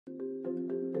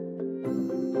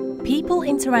People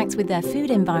interact with their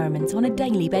food environment on a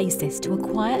daily basis to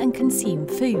acquire and consume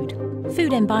food.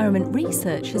 Food environment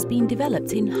research has been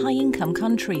developed in high-income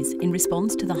countries in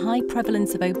response to the high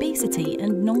prevalence of obesity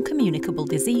and non-communicable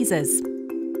diseases.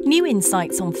 New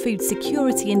insights on food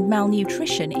security and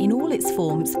malnutrition in all its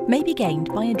forms may be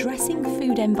gained by addressing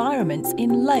food environments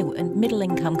in low and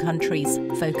middle-income countries,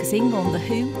 focusing on the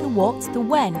who, the what, the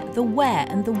when, the where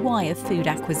and the why of food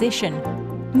acquisition.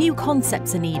 New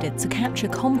concepts are needed to capture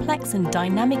complex and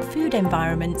dynamic food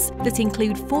environments that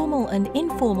include formal and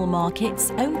informal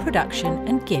markets, own production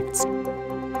and gifts.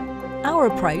 Our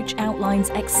approach outlines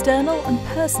external and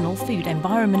personal food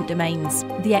environment domains.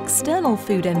 The external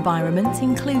food environment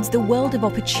includes the world of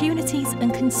opportunities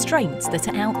and constraints that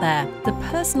are out there. The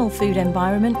personal food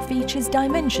environment features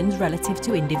dimensions relative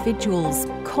to individuals.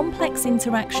 Complex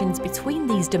interactions between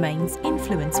these domains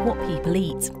influence what people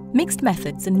eat. Mixed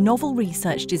methods and novel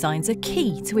research designs are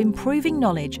key to improving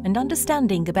knowledge and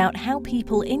understanding about how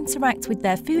people interact with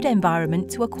their food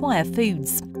environment to acquire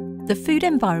foods. The Food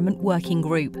Environment Working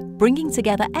Group, bringing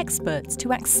together experts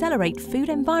to accelerate food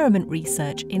environment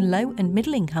research in low and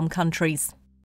middle-income countries.